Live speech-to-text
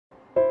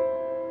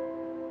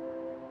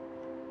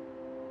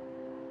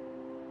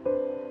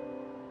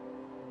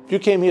You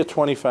came here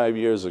 25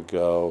 years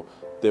ago.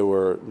 There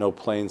were no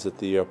planes at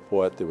the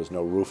airport. There was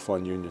no roof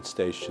on Union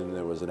Station.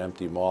 There was an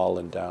empty mall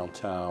in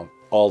downtown.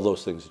 All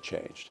those things have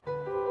changed.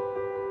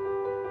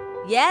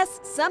 Yes,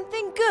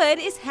 something good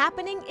is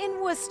happening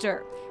in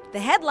Worcester. The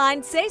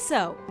headlines say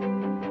so.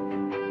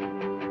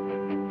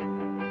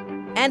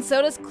 And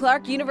so does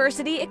Clark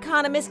University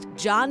economist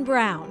John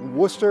Brown. In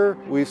Worcester,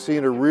 we've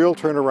seen a real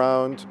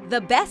turnaround.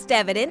 The best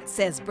evidence,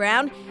 says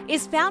Brown,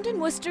 is found in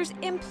Worcester's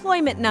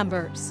employment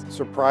numbers.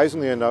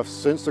 Surprisingly enough,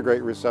 since the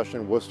Great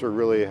Recession, Worcester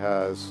really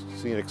has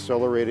seen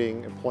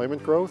accelerating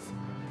employment growth.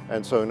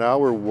 And so now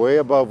we're way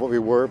above what we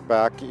were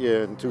back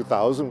in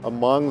 2000.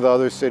 Among the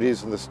other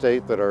cities in the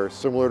state that are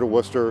similar to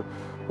Worcester,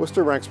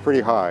 Worcester ranks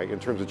pretty high in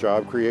terms of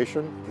job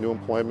creation, new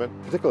employment,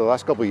 particularly the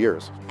last couple of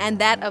years. And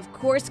that, of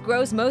course,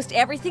 grows most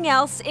everything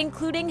else,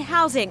 including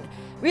housing.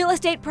 Real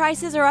estate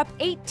prices are up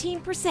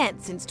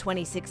 18% since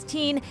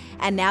 2016,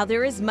 and now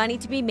there is money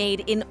to be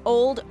made in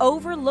old,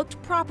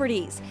 overlooked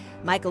properties.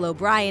 Michael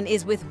O'Brien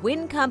is with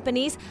Wynn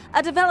Companies,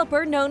 a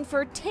developer known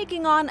for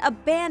taking on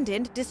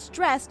abandoned,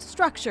 distressed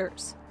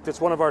structures.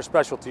 It's one of our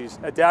specialties.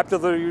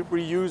 Adaptively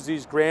reuse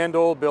these grand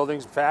old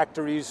buildings,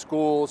 factories,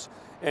 schools,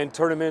 and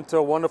turn them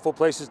into wonderful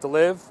places to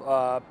live,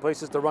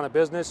 places to run a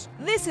business.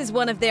 This is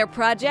one of their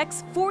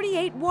projects,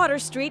 48 Water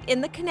Street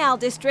in the Canal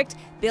District,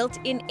 built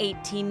in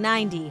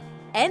 1890.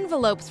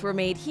 Envelopes were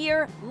made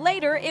here.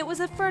 Later, it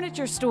was a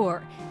furniture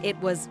store. It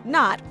was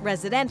not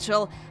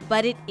residential,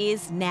 but it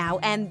is now,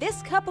 and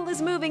this couple is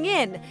moving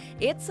in.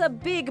 It's a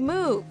big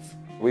move.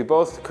 We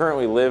both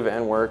currently live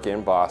and work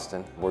in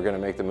Boston. We're going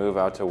to make the move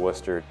out to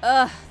Worcester.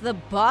 The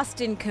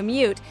Boston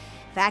commute.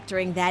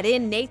 Factoring that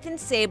in, Nathan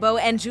Sabo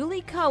and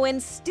Julie Cohen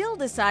still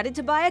decided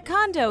to buy a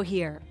condo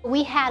here.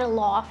 We had a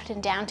loft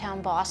in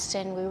downtown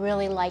Boston. We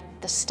really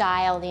liked the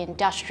style, the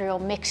industrial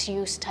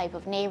mixed-use type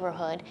of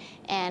neighborhood.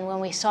 And when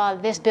we saw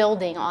this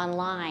building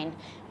online,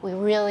 we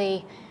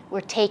really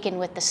were taken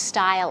with the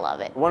style of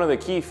it. One of the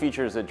key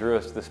features that drew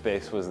us to the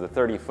space was the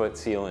 30-foot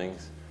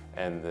ceilings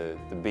and the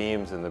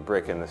beams and the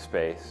brick in the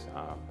space.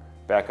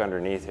 Back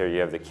underneath here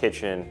you have the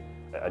kitchen,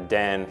 a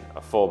den,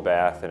 a full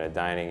bath, and a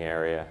dining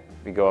area.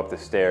 We go up the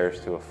stairs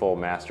to a full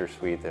master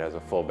suite that has a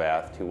full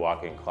bath, 2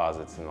 walk-in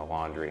closets, and the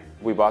laundry.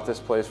 We bought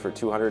this place for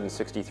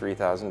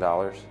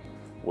 $263,000,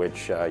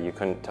 which you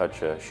couldn't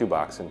touch a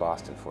shoebox in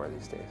Boston for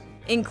these days.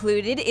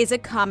 Included is a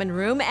common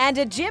room and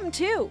a gym,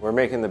 too. We're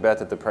making the bet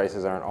that the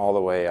prices aren't all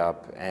the way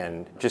up,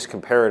 and just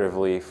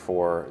comparatively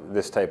for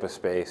this type of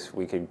space,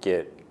 we could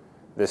get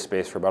this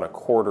space for about a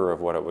quarter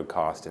of what it would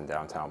cost in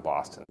downtown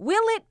Boston.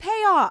 Will it pay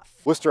off?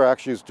 Worcester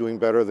actually is doing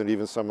better than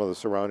even some of the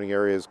surrounding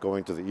areas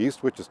going to the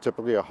east, which is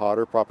typically a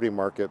hotter property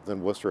market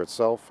than Worcester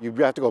itself. You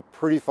have to go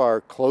pretty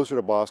far closer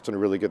to Boston to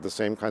really get the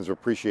same kinds of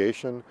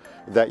appreciation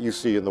that you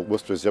see in the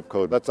Worcester zip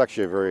code. That's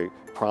actually a very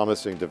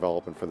promising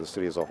development for the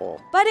city as a whole.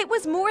 But it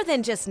was more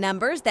than just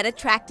numbers that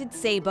attracted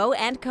Sabo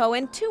and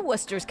Cohen to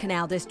Worcester's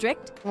Canal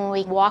District. When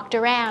we walked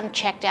around,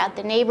 checked out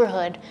the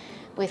neighborhood,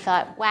 we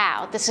thought,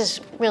 wow, this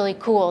is really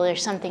cool.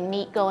 There's something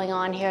neat going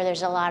on here.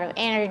 There's a lot of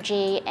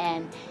energy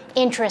and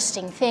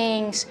interesting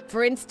things.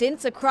 For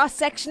instance, a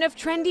cross-section of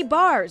trendy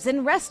bars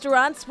and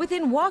restaurants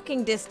within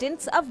walking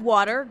distance of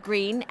Water,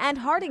 Green, and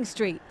Harding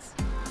Streets.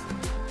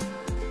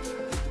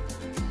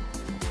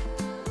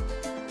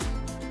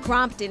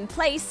 Crompton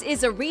Place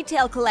is a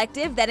retail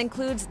collective that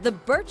includes the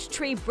Birch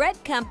Tree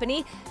Bread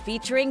Company,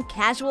 featuring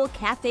casual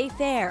cafe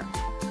fare.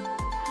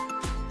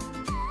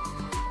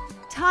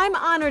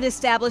 Time-honored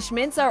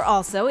establishments are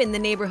also in the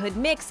neighborhood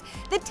mix: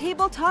 the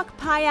Table Talk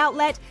Pie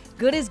Outlet,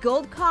 Good as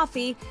Gold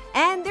Coffee,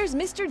 and there's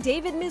Mr.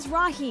 David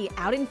Mizrahi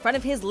out in front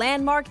of his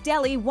landmark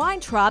deli,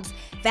 Weintraub's,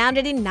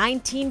 founded in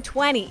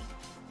 1920.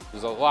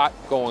 There's a lot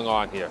going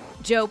on here.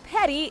 Joe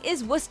Petty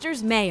is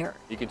Worcester's mayor.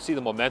 You can see the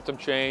momentum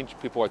change.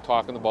 People are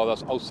talking about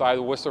us outside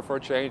of Worcester for a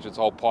change. It's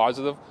all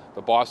positive.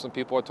 The Boston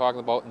people are talking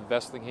about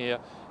investing here,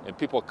 and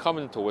people are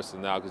coming to Worcester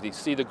now because they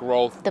see the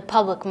growth. The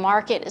public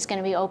market is going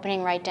to be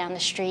opening right down the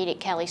street at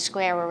Kelly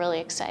Square. We're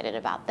really excited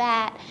about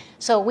that.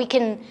 So we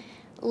can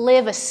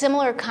live a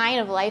similar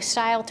kind of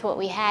lifestyle to what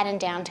we had in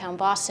downtown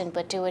Boston,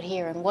 but do it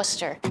here in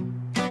Worcester.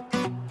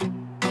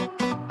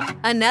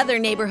 Another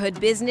neighborhood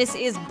business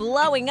is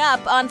blowing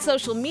up on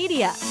social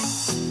media.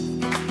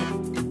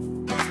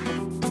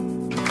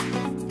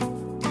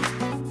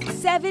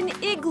 7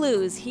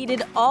 igloos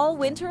heated all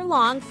winter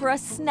long for a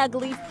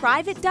snuggly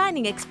private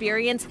dining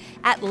experience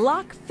at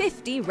Lock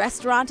 50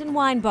 Restaurant and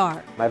Wine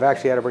Bar. I've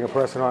actually had to bring a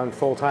person on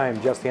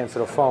full-time just to answer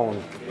the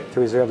phone to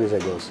reserve these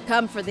igloos.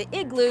 Come for the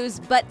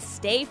igloos, but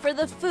stay for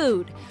the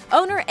food.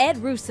 Owner Ed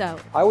Russo.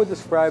 I would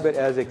describe it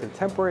as a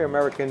contemporary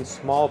American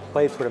small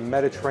plates with a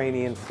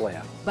Mediterranean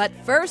flair. But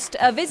first,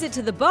 a visit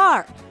to the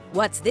bar.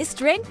 What's this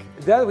drink?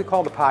 That we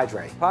call the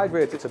Padre.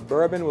 Padre, it's a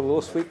bourbon with a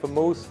little sweet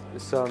vermouth,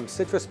 some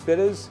citrus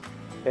bitters,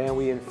 and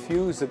we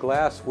infuse the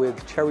glass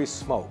with cherry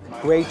smoke.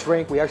 Great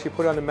drink. We actually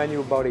put it on the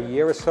menu about a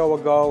year or so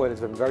ago, and it's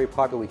been very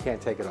popular. We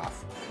can't take it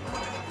off.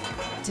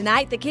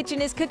 Tonight, the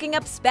kitchen is cooking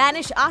up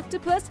Spanish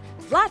octopus,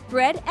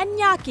 flatbread, and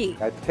gnocchi.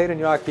 Our potato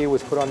gnocchi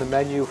was put on the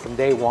menu from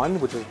day one,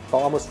 which was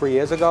almost 3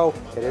 years ago.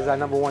 It is our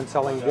 #1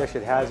 selling dish.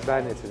 It has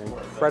been. It's an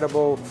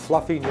incredible,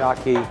 fluffy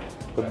gnocchi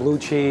with blue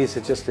cheese.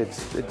 It's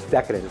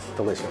decadent. It's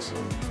delicious.